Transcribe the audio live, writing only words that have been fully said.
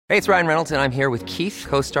Hey, it's Ryan Reynolds, and I'm here with Keith,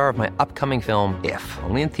 co-star of my upcoming film, If,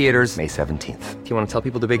 only in theaters May 17th. Do you want to tell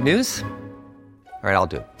people the big news? All right, I'll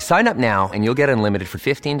do it. Sign up now and you'll get unlimited for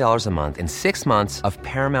 $15 a month and 6 months of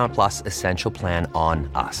Paramount Plus Essential Plan on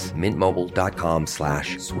us.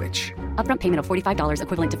 MintMobile.com/switch. Upfront payment of $45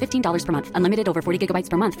 equivalent to $15 per month. Unlimited over 40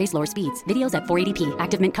 gigabytes per month. Face lower speeds. Videos at 480p.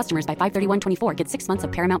 Active Mint customers by 531.24 get 6 months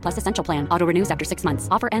of Paramount Plus Essential Plan. Auto renews after 6 months.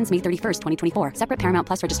 Offer ends May 31st, 2024. Separate Paramount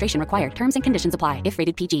Plus registration required. Terms and conditions apply if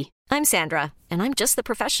rated PG. I'm Sandra, and I'm just the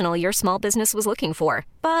professional your small business was looking for.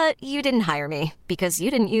 But you didn't hire me because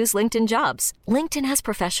you didn't use LinkedIn Jobs. LinkedIn has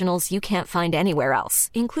professionals you can't find anywhere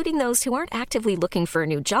else, including those who aren't actively looking for a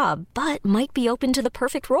new job, but might be open to the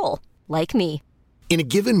perfect role, like me. In a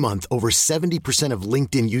given month, over 70% of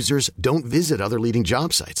LinkedIn users don't visit other leading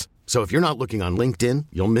job sites. So if you're not looking on LinkedIn,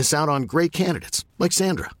 you'll miss out on great candidates like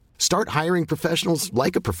Sandra. Start hiring professionals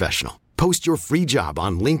like a professional. Post your free job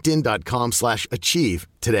on linkedin.com/achieve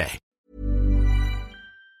today.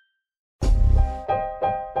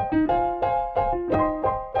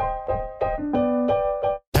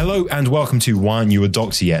 Hello and welcome to Why Aren't You a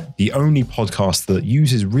Doctor Yet? The only podcast that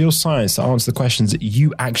uses real science to answer the questions that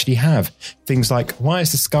you actually have. Things like, why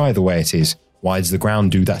is the sky the way it is? Why does the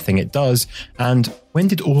ground do that thing it does? And when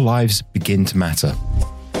did all lives begin to matter?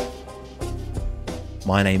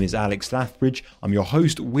 My name is Alex Lathbridge. I'm your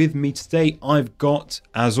host. With me today, I've got,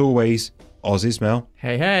 as always, Oz Ismail.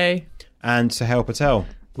 Hey, hey. And Sahel Patel.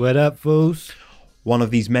 What up, fools? One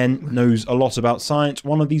of these men knows a lot about science.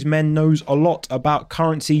 One of these men knows a lot about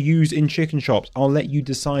currency used in chicken shops. I'll let you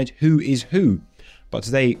decide who is who. But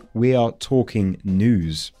today, we are talking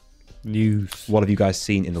news. What have you guys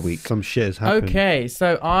seen in the week? Some shit has happened. Okay,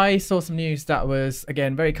 so I saw some news that was,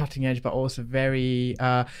 again, very cutting edge, but also very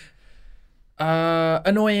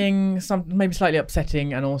annoying, some maybe slightly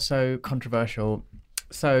upsetting, and also controversial.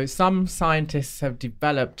 So some scientists have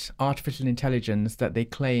developed artificial intelligence that they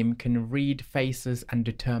claim can read faces and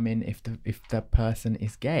determine if the person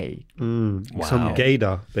is gay. Wow. Some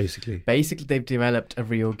gaydar, basically. Basically, they've developed a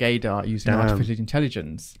real gaydar using artificial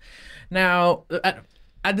intelligence. Now,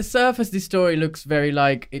 at the surface, this story looks very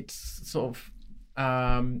like it's sort of,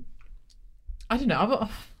 I don't know.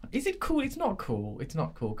 Is it cool? It's not cool. It's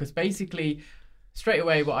not cool because basically, straight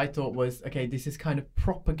away, what I thought was, okay, this is kind of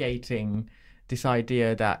propagating this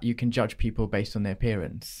idea that you can judge people based on their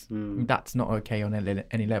appearance. That's not okay on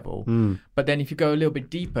any level. But then if you go a little bit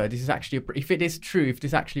deeper, this is actually, if it is true, if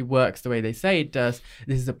this actually works the way they say it does,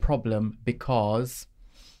 this is a problem because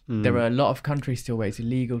there are a lot of countries still where it's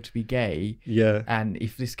illegal to be gay. Yeah. And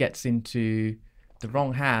if this gets into the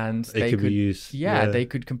wrong hands, It could be used. Yeah, they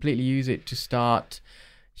could completely use it to start,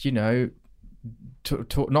 you know,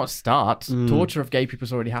 torture of gay people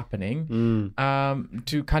is already happening,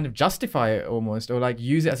 to kind of justify it almost, or like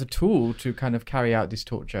use it as a tool to kind of carry out this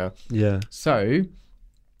torture. Yeah. So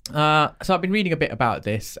I've been reading a bit about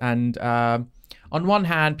this, and on one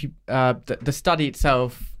hand, the study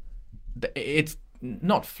itself, it's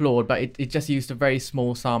not flawed, but it just used a very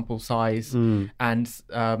small sample size and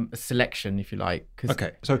selection, if you like.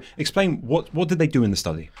 Okay, so explain, what did they do in the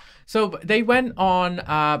study? So they went on,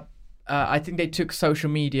 I think they took social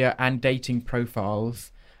media and dating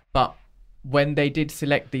profiles, but when they did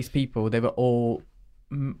select these people, they were all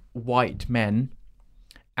white men,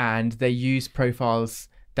 and they used profiles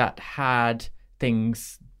that had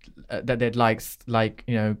things that they'd like,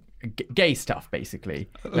 you know, gay stuff, basically,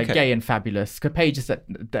 like gay and fabulous, pages that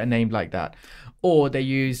are named like that. Or they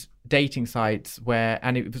use dating sites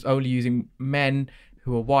and it was only using men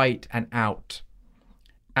who are white and out.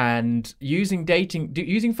 And using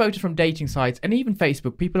photos from dating sites and even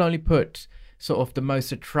Facebook, people only put sort of the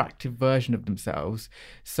most attractive version of themselves.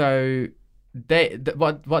 So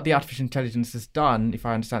what the artificial intelligence has done, if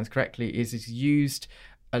I understand this correctly, is it's used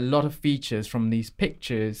a lot of features from these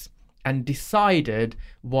pictures and decided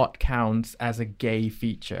what counts as a gay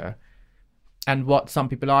feature. And what some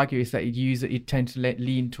people argue is that it tends to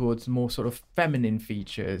lean towards more sort of feminine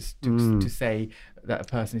features to say that a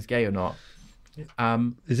person is gay or not.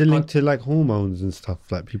 Is it linked to like hormones and stuff,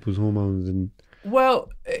 like people's hormones and? Well,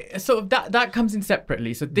 sort of that comes in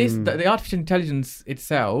separately. So the artificial intelligence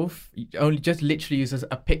itself only just literally uses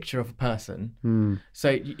a picture of a person.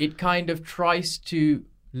 So it kind of tries to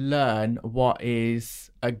learn what is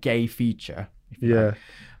a gay feature. Yeah.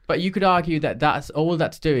 But you could argue that that's all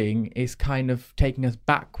that's doing is kind of taking us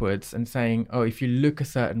backwards and saying, oh, if you look a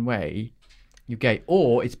certain way, you're gay.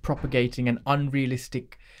 Or it's propagating an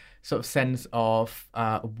unrealistic sort of sense of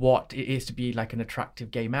what it is to be like an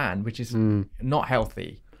attractive gay man, which is not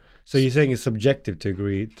healthy. So you're saying it's subjective to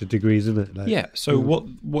degrees, isn't it? Like, Yeah. So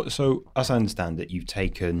what? So as I understand it, you've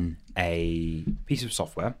taken a piece of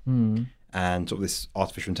software and sort of this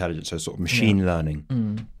artificial intelligence, so sort of machine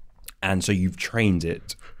learning, and so you've trained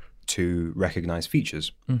it to recognize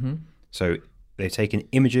features. Mm-hmm. So they've taken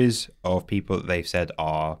images of people that they've said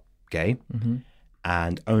are gay,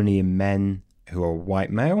 and only in men who are white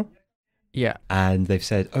male. Yeah. And they've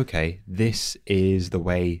said, okay, this is the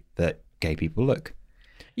way that gay people look.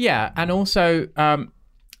 Yeah, and also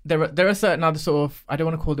there are certain other sort of, I don't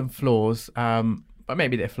want to call them flaws, but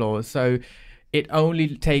maybe they're flaws. So it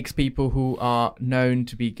only takes people who are known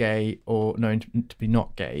to be gay or known to be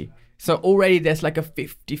not gay. So already there's like a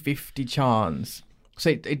 50-50 chance.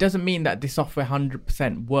 So it doesn't mean that the software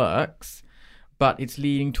 100% works, but it's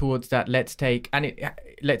leading towards that. Let's take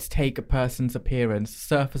a person's appearance,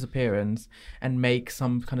 surface appearance, and make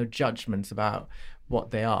some kind of judgments about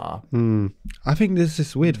what they are. I think there's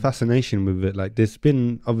this weird fascination with it. Like, there's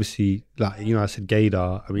been obviously, like, you know, I said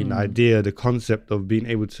gaydar. I mean, the idea, the concept of being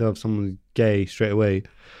able to have someone gay straight away,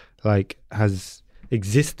 like, has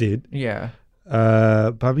existed. Yeah.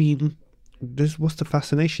 But I mean, what's the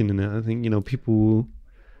fascination in it? I think, you know, people,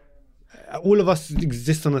 all of us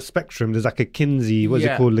exist on a spectrum. There's like a Kinsey, what's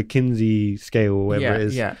it called? The Kinsey scale or whatever it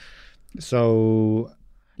is. Yeah. So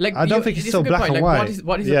Like, I don't think it's so black and white.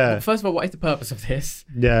 What is first of all, what is the purpose of this?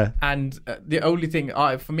 Yeah. And the only thing,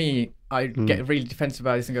 for me, I get really defensive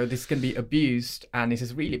about this and go, this can be abused, and this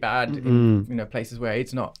is really bad in places where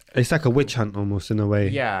it's not. It's like a witch hunt almost in a way.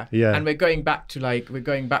 Yeah. And we're going back to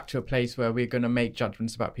a place where we're going to make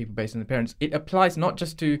judgments about people based on appearance. It applies not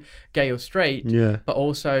just to gay or straight, but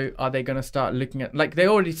also are they going to start looking at, like, they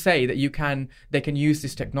already say that they can use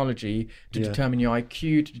this technology to determine your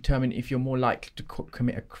IQ, to determine if you're more likely to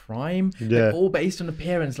commit a crime. Like, all based on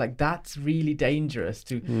appearance. Like, that's really dangerous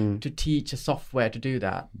to teach a software to do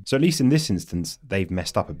that. So at least in this instance, they've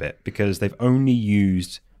messed up a bit because they've only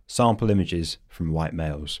used sample images from white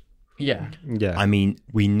males. Yeah. I mean,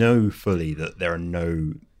 we know fully that there are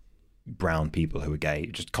no brown people who are gay.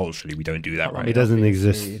 Just culturally, we don't do that, right? It doesn't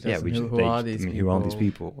exist. Who are these people? Who are these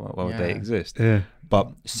people? Why would they exist? Yeah.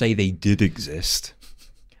 But say they did exist.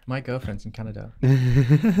 My girlfriend's in Canada.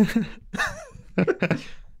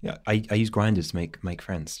 Yeah, I use Grindr to make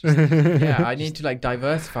friends. Yeah, I need to like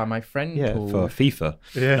diversify my friend pool. For FIFA.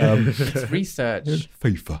 Yeah. It's research.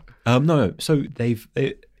 FIFA. No. So they're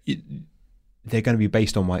going to be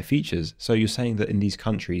based on white features. So you're saying that in these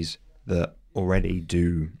countries that already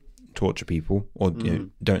do torture people or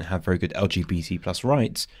don't have very good LGBT plus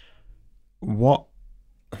rights, what?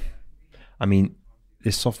 I mean,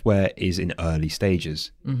 this software is in early stages.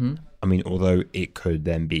 Mm-hmm. I mean, although it could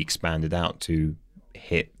then be expanded out to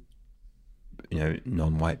hit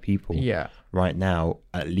non-white people. Yeah. Right now,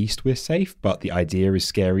 at least we're safe, but the idea is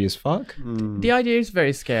scary as fuck. The idea is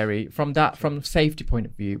very scary from a safety point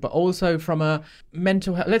of view, but also from a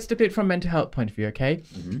mental health. Let's look at it from a mental health point of view, okay?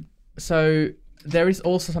 Mm-hmm. So there is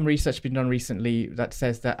also some research been done recently that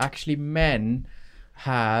says that actually men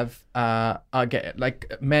have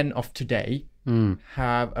men of today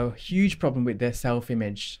have a huge problem with their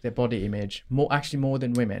self-image, their body image, more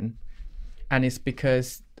than women. And it's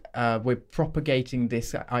because we're propagating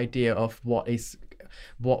this idea of what it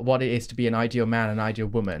is to be an ideal man, an ideal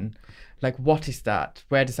woman. Like, what is that?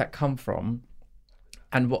 Where does that come from?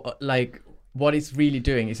 And what it's really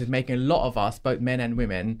doing is it's making a lot of us, both men and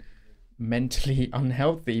women, mentally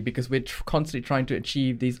unhealthy because we're constantly trying to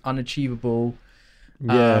achieve these unachievable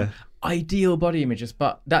ideal body images.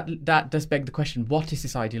 But that does beg the question, what is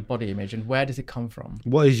this ideal body image and where does it come from?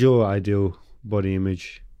 What is your ideal body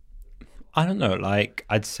image? I don't know. Like,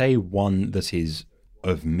 I'd say one that is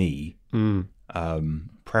of me,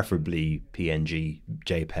 preferably PNG,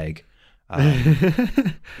 JPEG.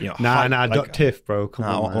 .tiff, bro. Come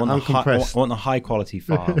on, man. I'm compressed. I want a high quality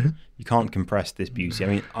file. You can't compress this beauty. I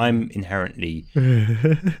mean, I'm inherently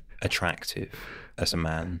attractive as a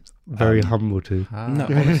man. Very humble too. No,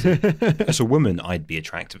 honestly, as a woman, I'd be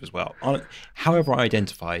attractive as well. However I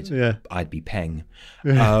identified, I'd be peng.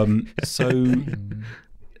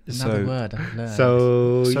 Another word I've learned.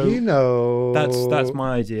 So that's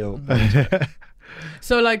my ideal.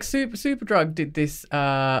 So like Superdrug did this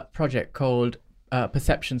project called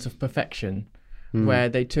Perceptions of Perfection, where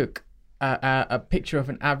they took a picture of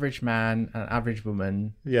an average man and an average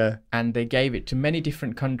woman, and they gave it to many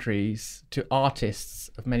different countries, to artists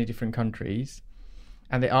of many different countries,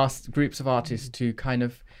 and they asked groups of artists to kind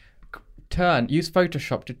of use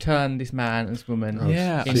Photoshop to turn this man and this woman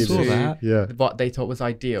into what they thought was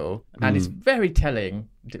ideal. And it's very telling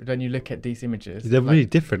when you look at these images. They're really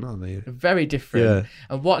different, aren't they? Very different.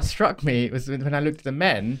 And what struck me was when I looked at the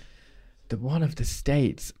men, one of the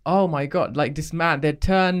states. Oh my god! Like this man, they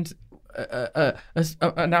turned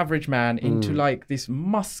an average man into like this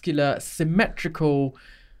muscular, symmetrical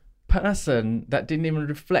person that didn't even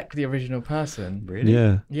reflect the original person. Really?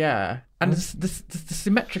 Yeah. And the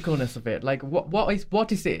symmetricalness of it, like what is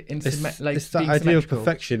it in like it's that idea of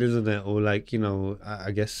perfection, isn't it? Or like, you know,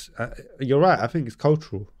 I guess you're right. I think it's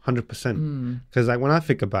cultural, 100%. Because like when I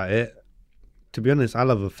think about it, to be honest, I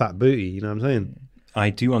love a fat booty. You know what I'm saying? I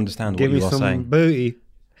do understand Give what me you are some saying. booty.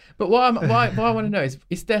 But what I want to know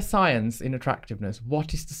is there science in attractiveness?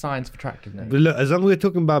 What is the science of attractiveness? But look, as long as we're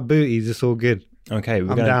talking about booties, it's all good. Okay,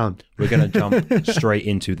 I'm down. We're gonna jump straight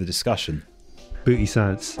into the discussion. Booty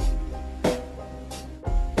science.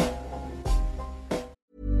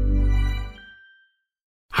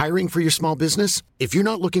 Hiring for your small business? If you're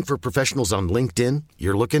not looking for professionals on LinkedIn,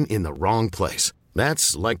 you're looking in the wrong place.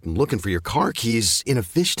 That's like looking for your car keys in a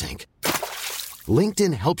fish tank.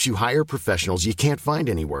 LinkedIn helps you hire professionals you can't find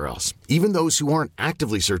anywhere else, even those who aren't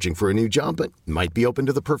actively searching for a new job but might be open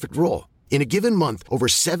to the perfect role. In a given month, over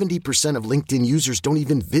 70% of LinkedIn users don't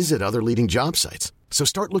even visit other leading job sites. So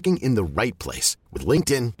start looking in the right place. With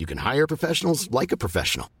LinkedIn, you can hire professionals like a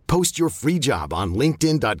professional. Post your free job on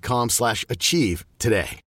linkedin.com/achieve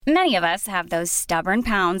today. Many of us have those stubborn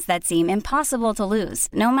pounds that seem impossible to lose,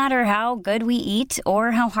 no matter how good we eat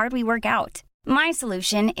or how hard we work out. My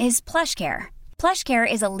solution is PlushCare. PlushCare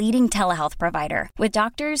is a leading telehealth provider with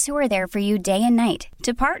doctors who are there for you day and night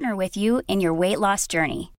to partner with you in your weight loss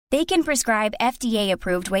journey. They can prescribe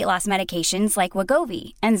FDA-approved weight loss medications like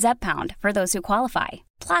Wegovy and Zepbound for those who qualify.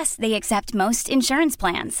 Plus, they accept most insurance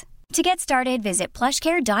plans. To get started, visit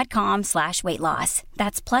plushcare.com/weightloss.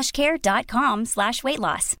 That's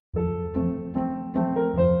plushcare.com/weightloss.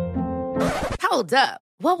 Hold up.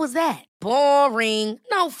 What was that? Boring.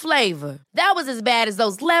 No flavor. That was as bad as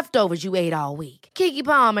those leftovers you ate all week. Keke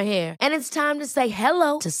Palmer here, and it's time to say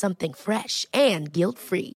hello to something fresh and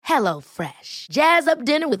guilt-free. Hello Fresh. Jazz up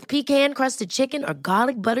dinner with pecan-crusted chicken or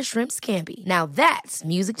garlic butter shrimp scampi. Now that's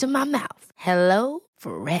music to my mouth. Hello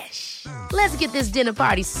Fresh. Let's get this dinner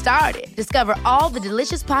party started. Discover all the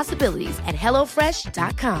delicious possibilities at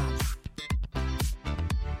hellofresh.com.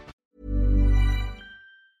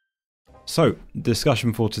 So,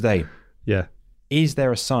 discussion for today. Yeah. Is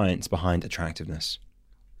there a science behind attractiveness?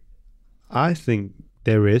 I think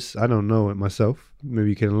there is. I don't know it myself. Maybe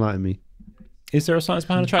you can enlighten me. Is there a science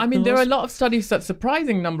behind I attractiveness? mean, there are a lot of studies, that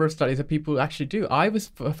surprising number of studies that people actually do.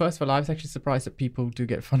 First of all, I was actually surprised that people do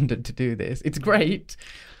get funded to do this. It's great,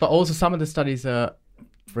 but also some of the studies are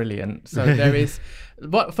brilliant. So there is,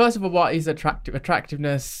 first of all, what is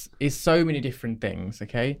attractiveness is so many different things.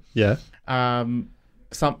 Okay. Yeah.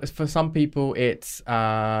 For some people, it's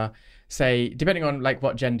say depending on like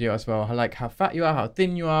what gender you are as well, how fat you are, how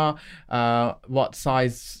thin you are, what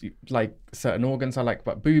size like certain organs are, like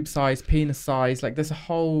what boob size, penis size, like there's a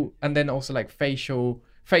whole, and then also like facial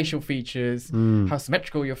features, how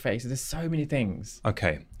symmetrical your face is. There's so many things.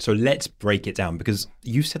 Okay, so let's break it down, because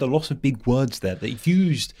you said a lot of big words there that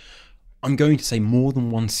used, I'm going to say, more than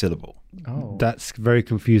one syllable. Oh, That's very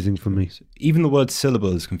confusing for me. Even the word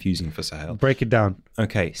syllable is confusing for Sahel. Break it down.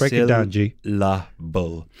 Okay, Break it down, G.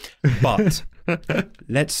 Syllable. But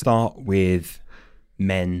let's start with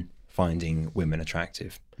men finding women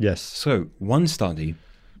attractive. Yes. So one study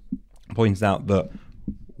points out that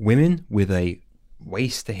women with a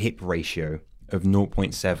waist to hip ratio of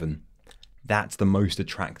 0.7, that's the most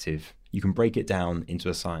attractive. You can break it down into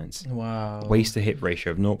a science. wow. Waist to hip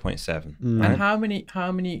ratio of 0.7. And how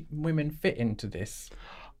many women fit into this?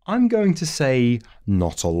 I'm going to say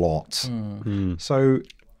not a lot. So,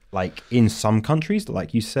 like in some countries,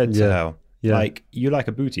 like you said, Sahel, Yeah. like you like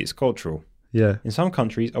a booty, it's cultural. Yeah. In some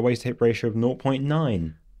countries, a waist to hip ratio of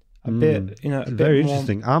 0.9. A bit, a bit Very more.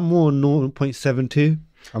 interesting. I'm more 0.72.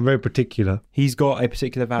 I'm very particular. He's got a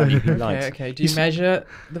particular value he likes. Okay. Do you measure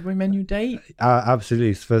the women you date?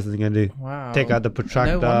 Absolutely. It's the first thing I do. Wow. Take out the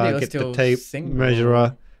protractor, No wonder you're get the still tape single.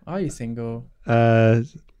 measurer. Are you single?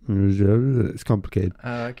 It's complicated.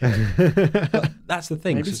 Oh, okay. That's the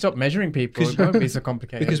thing. Maybe so- stop measuring people. It won't be so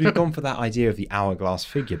complicated. because we've gone for that idea of the hourglass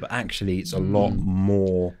figure, but actually it's a lot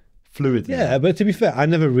more fluid than Yeah, that. but to be fair, I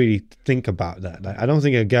never really think about that. Like, I don't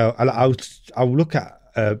think a girl. I'll look at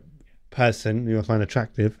a person who I find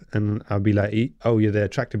attractive, and I'll be like, "Oh, yeah, they're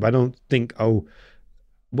attractive." But I don't think, "Oh,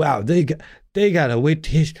 wow, they got a weight to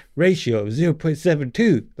hip ratio of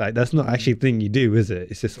 0.72." Like, that's not actually a thing you do, is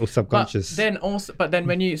it? It's just all subconscious. But then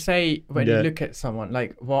when you look at someone,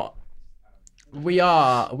 like what we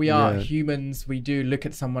are humans. We do look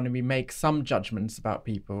at someone and we make some judgments about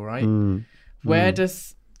people, right? Where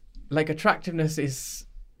does, like, attractiveness is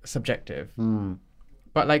subjective.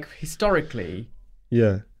 But like historically,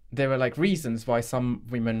 Yeah. there were like reasons why some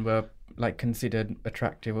women were like considered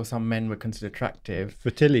attractive or some men were considered attractive.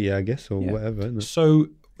 Fertility, I guess, or Yeah. whatever. Isn't it? So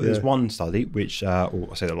there's Yeah. one study which, or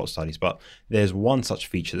I say there are a lot of studies, but there's one such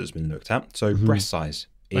feature that's been looked at. So breast size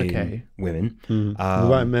in Okay. women. What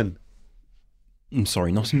about men? I'm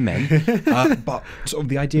sorry, not in men, but sort of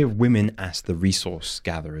the idea of women as the resource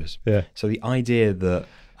gatherers. Yeah. So the idea that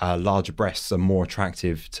larger breasts are more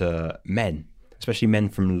attractive to men, especially men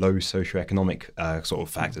from low socioeconomic sort of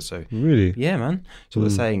factors. So Really? yeah, man. So what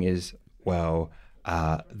they're saying is, well,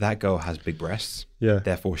 that girl has big breasts. Yeah.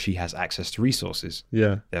 Therefore, she has access to resources.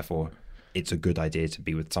 Yeah. Therefore, it's a good idea to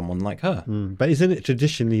be with someone like her. But isn't it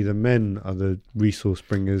traditionally the men are the resource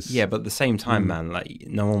bringers? Yeah, but at the same time, man, like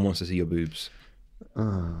no one wants to see your boobs.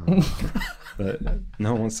 But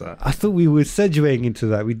no one wants that. I thought we were segueing into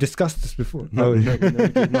that. We discussed this before. No, we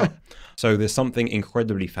did not. So there's something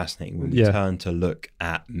incredibly fascinating when we Yeah. turn to look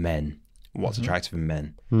at men, what's attractive in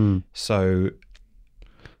men. Hmm. So,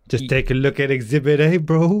 Just take a look at Exhibit A,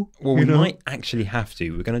 bro. well, You we know? might actually have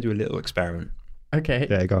to. We're going to do a little experiment. Okay.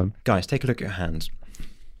 Yeah, go on. Guys, take a look at your hands.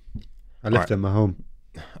 I left them at home.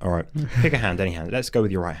 All right. Pick a hand, any hand. Let's go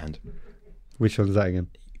with your right hand. Which one's that again?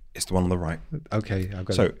 It's the one on the right. Okay, I've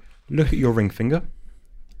got So it. look at your ring finger.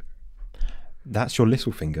 That's your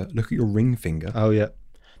little finger. Look at your ring finger. Oh, yeah.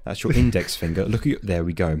 That's your index finger. Look at your... There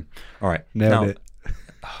we go. All right. Nailed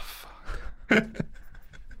it.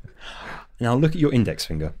 Now look at your index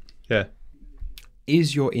finger. Yeah.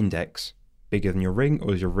 Is your index bigger than your ring,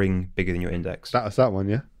 or is your ring bigger than your index? That was that one,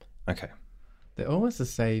 yeah? Okay. They're almost the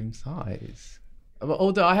same size. But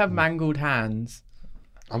although I have mangled hands.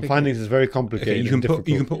 I'm finding this very Okay, complicated. you can and put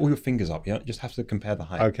difficult. all your fingers up. Yeah, just have to compare the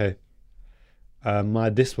height. Okay.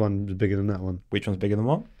 This one is bigger than that one. Which one's bigger than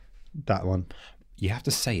what? That one. You have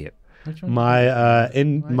to say it. Which one? My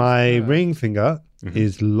my is that? ring finger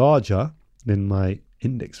is larger than my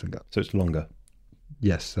index finger. So it's longer.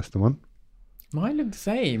 Yes, that's the one. Mine look the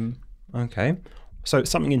same. Okay. So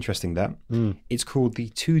something interesting there. It's called the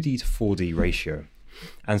 2D to 4D ratio.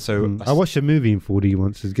 And so I watched a movie in 4D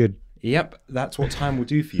once. It's good. Yep, that's what time will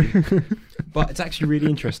do for you. But it's actually really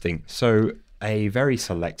interesting. So a very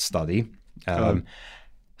select study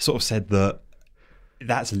sort of said that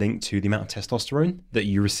that's linked to the amount of testosterone that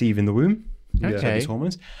you receive in the womb. So Okay. these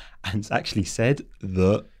hormones. And it's actually said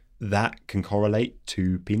that that can correlate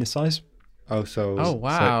to penis size. Oh, so Oh,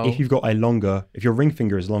 wow. So if you've got if your ring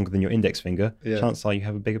finger is longer than your index finger, Yeah. chances are you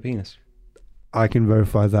have a bigger penis. I can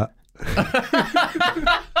verify that.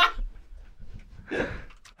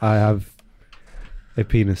 I have a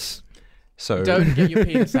penis. So Don't get your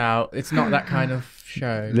penis out. It's not that kind of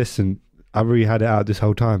show. Listen, I've already had it out this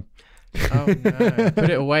whole time. Oh no. Put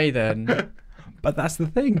it away then. but that's the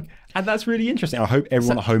thing. And that's really interesting. I hope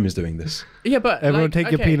everyone at home is doing this. Yeah, but Everyone take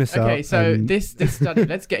your penis out Okay, so and- this study.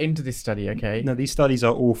 Let's get into this study, okay? No, these studies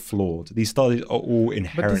are all flawed. These studies are all But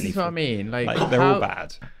inherently this is what I flawed. mean. Like, They're all how-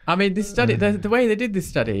 bad. I mean, this study, the way they did this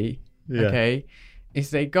study, Yeah. okay, is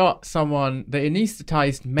they got they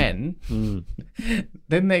anesthetized men,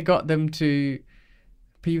 then they got them to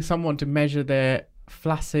someone to measure their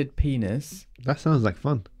flaccid penis, That sounds like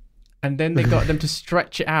fun. and then they got them to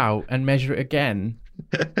stretch it out and measure it again.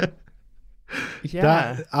 Yeah,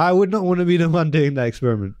 That I would not want to be the one doing that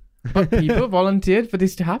experiment. but people volunteered for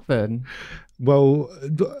this to happen. Well,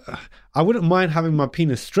 I wouldn't mind having my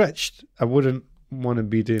penis stretched. I wouldn't want to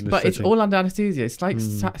be doing the But it's stretching. all under anesthesia. It's like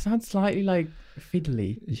sounds slightly like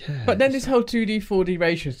fiddly. Yeah. But then this whole 2D 4D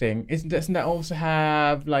ratio thing doesn't that also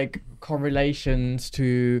have like correlations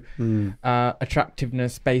to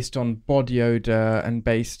attractiveness based on body odor and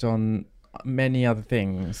based on many other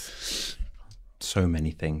things? So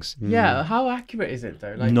many things. Yeah, how accurate is it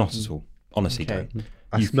though? Like, Not at all. Honestly, Okay. don't.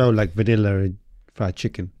 I smell like vanilla and fried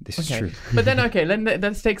chicken. This is okay. true. But then okay,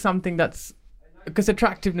 let's take something that's because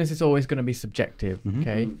attractiveness is always going to be subjective.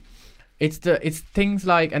 Okay. It's things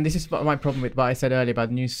like, and this is what my problem with what I said earlier about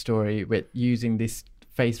the news story with using this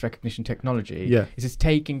face recognition technology. Yeah. Is it's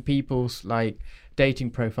taking people's like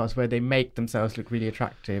dating profiles where they make themselves look really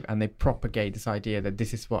attractive and they propagate this idea that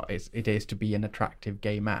this is what it is to be an attractive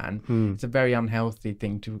gay man. It's a very unhealthy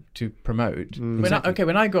thing to promote. When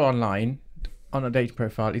I go online on a dating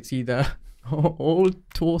profile, it's either all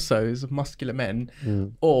torsos of muscular men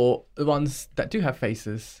or the ones that do have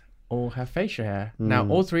faces or have facial hair. Now,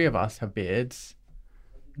 all three of us have beards.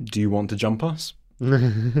 Do you want to jump us?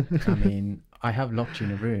 I mean, I have locked you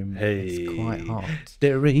in a room. It's quite hot.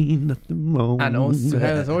 There ain't nothing wrong. And also,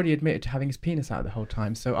 Suhail has already admitted to having his penis out the whole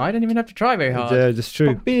time, so I don't even have to try very hard. Yeah, that's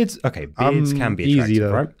true. But beards can be attractive, easy,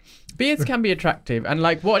 though. right? Beards can be attractive, and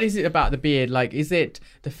like, what is it about the beard? Like, is it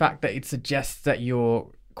the fact that it suggests that you're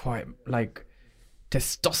quite like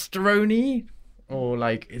testosterone-y, or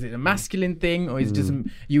like, is it a masculine thing, or is it just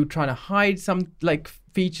you trying to hide some like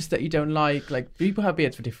features that you don't like? Like, people have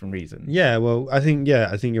beards for different reasons. Yeah, well, I think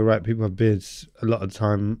you're right. People have beards a lot of the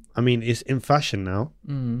time. I mean, it's in fashion now.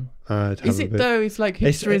 Is it though? It's like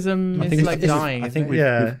hipsterism. It's like dying. I think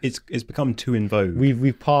it's become too in vogue.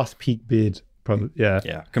 We've passed peak beard. Probably,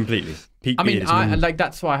 yeah, completely. Peak I mean, beard I like,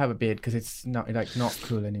 that's why I have a beard, because it's not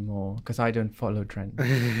cool anymore, because I don't follow trends.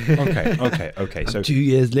 Okay. So 2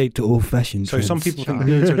 years late to old fashioned. So some people think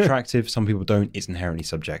beards are attractive, some people don't. It's inherently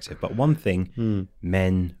subjective. But one thing,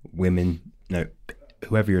 men, women,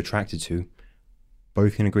 whoever you're attracted to,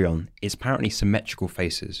 both can agree on, it's apparently symmetrical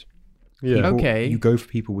faces. Yeah. Okay. You go for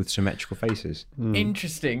people with symmetrical faces.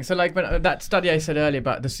 Interesting. So like when that study I said earlier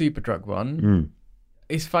about the Superdrug one,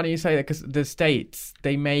 it's funny you say that, because the States,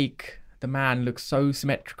 they make the man look so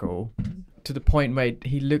symmetrical to the point where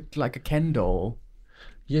he looked like a Ken doll.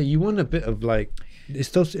 Yeah, you want a bit of like, it's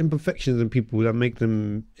those imperfections in people that make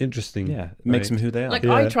them interesting. Yeah, it makes them who they are. Like,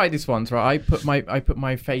 I tried this once, right? I put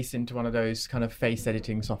my face into one of those kind of face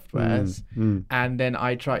editing softwares, and then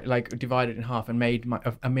I tried like divided it in half and made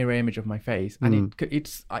a mirror image of my face, and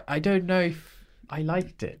I don't know if I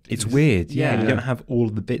liked it. It's weird. Yeah, you don't have all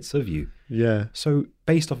of the bits of you. Yeah. So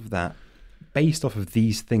based off of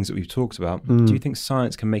these things that we've talked about, do you think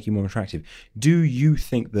science can make you more attractive? Do you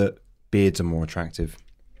think that beards are more attractive?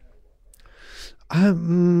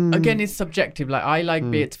 Again, it's subjective. Like, I like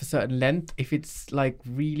beards for certain length. If it's like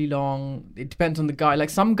really long, it depends on the guy. Like,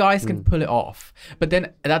 some guys can pull it off, but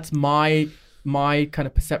then that's my kind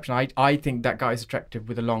of perception. I think that guy's attractive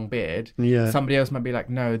with a long beard. Yeah. Somebody else might be like,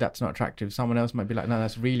 no, that's not attractive. Someone else might be like, no,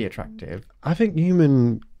 that's really attractive. I think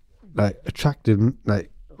human attractive I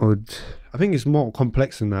think it's more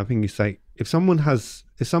complex than that. I think it's like if someone's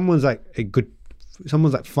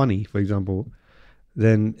like funny, for example,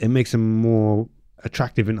 then it makes them more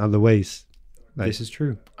attractive in other ways. Like, this is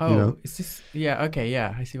true. Oh, is this? Yeah. Okay.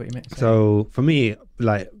 Yeah, I see what you meant. So for me,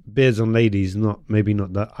 like, beards on ladies, maybe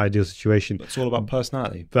not the ideal situation. It's all about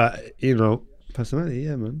personality. But personality,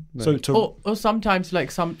 yeah, man. Like, or sometimes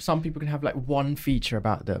like some people can have like one feature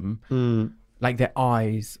about them, like their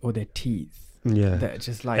eyes or their teeth. Yeah. They're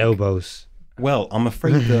just like elbows. Well, I'm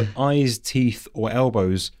afraid that eyes, teeth, or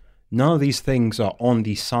elbows, none of these things are on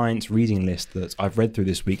the science reading list that I've read through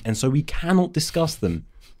this week, and so we cannot discuss them.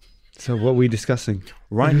 So what are we discussing?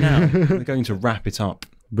 Right now, we're going to wrap it up.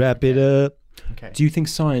 Wrap it up. Okay. Do you think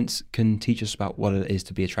science can teach us about what it is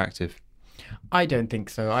to be attractive? I don't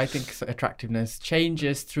think so. I think attractiveness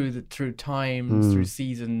changes through times, through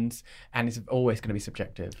seasons, and it's always going to be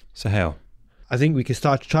subjective. Suhail? I think we can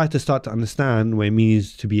try to understand what it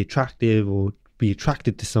means to be attractive or be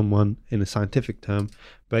attracted to someone in a scientific term.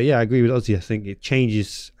 But yeah, I agree with Ozzy. I think it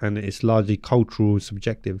changes and it's largely cultural,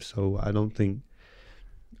 subjective. So I don't think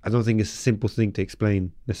it's a simple thing to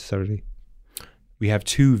explain necessarily. We have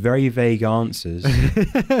two very vague answers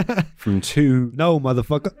from two... No,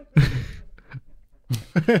 motherfucker.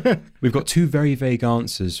 We've got two very vague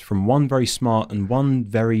answers from one very smart and one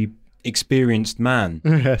very experienced man.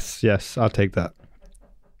 Yes, I'll take that.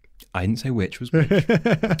 I didn't say which was which.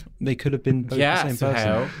 They could have been both the same person.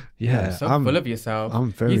 Hell. Yeah, You're so full of yourself.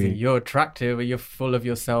 I'm very... You think you're attractive, or you're full of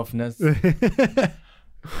yourselfness.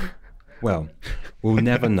 Well, we'll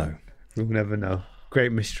never know. We'll never know.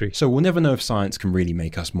 Great mystery. So we'll never know if science can really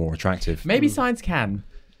make us more attractive. Maybe science can.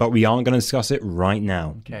 But we aren't going to discuss it right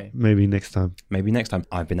now. Okay. Maybe next time.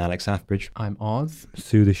 I've been Alex Athbridge. I'm Oz.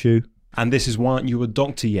 Sue the Shoe. And this is Why Aren't You a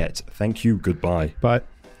Doctor Yet? Thank you. Goodbye. Bye.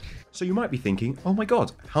 So you might be thinking, oh my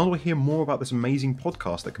god, how do I hear more about this amazing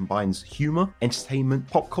podcast that combines humour, entertainment,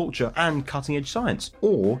 pop culture, and cutting edge science?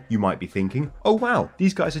 Or you might be thinking, oh wow,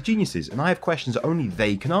 these guys are geniuses and I have questions that only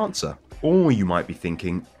they can answer. Or you might be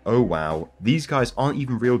thinking, oh wow, these guys aren't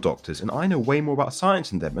even real doctors and I know way more about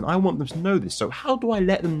science than them and I want them to know this, so how do I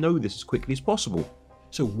let them know this as quickly as possible?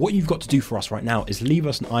 So what you've got to do for us right now is leave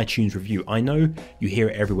us an iTunes review. I know you hear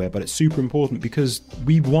it everywhere, but it's super important because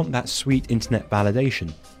we want that sweet internet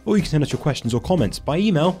validation. Or you can send us your questions or comments by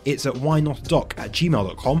email. It's at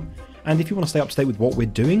whynotdoc@gmail.com. And if you want to stay up to date with what we're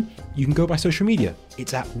doing, you can go by social media.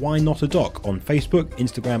 It's at whynotadoc on Facebook,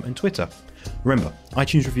 Instagram, and Twitter. Remember,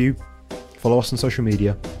 iTunes review, follow us on social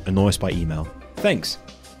media, annoy us by email. Thanks.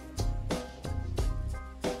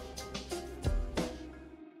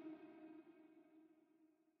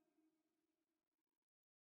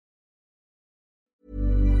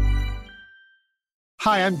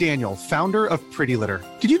 Hi, I'm Daniel, founder of Pretty Litter.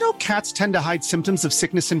 Did you know cats tend to hide symptoms of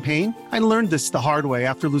sickness and pain? I learned this the hard way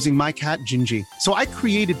after losing my cat, Gingy. So I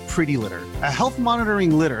created Pretty Litter, a health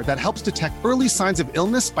monitoring litter that helps detect early signs of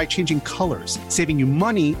illness by changing colors, saving you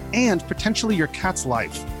money and potentially your cat's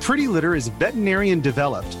life. Pretty Litter is veterinarian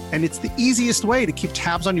developed, and it's the easiest way to keep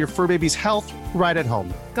tabs on your fur baby's health right at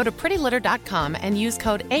home. Go to prettylitter.com and use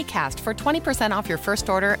code ACAST for 20% off your first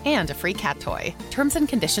order and a free cat toy. Terms and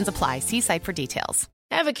conditions apply. See site for details.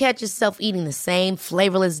 Ever catch yourself eating the same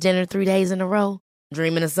flavorless dinner 3 days in a row?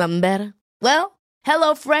 Dreaming of something better? Well,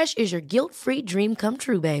 HelloFresh is your guilt-free dream come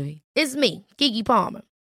true, baby. It's me, Keke Palmer.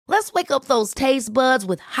 Let's wake up those taste buds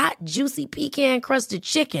with hot, juicy pecan-crusted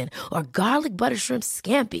chicken or garlic butter shrimp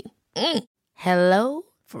scampi.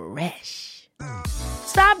 HelloFresh.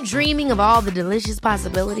 Stop dreaming of all the delicious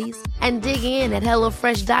possibilities and dig in at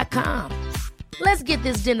HelloFresh.com. Let's get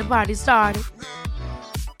this dinner party started.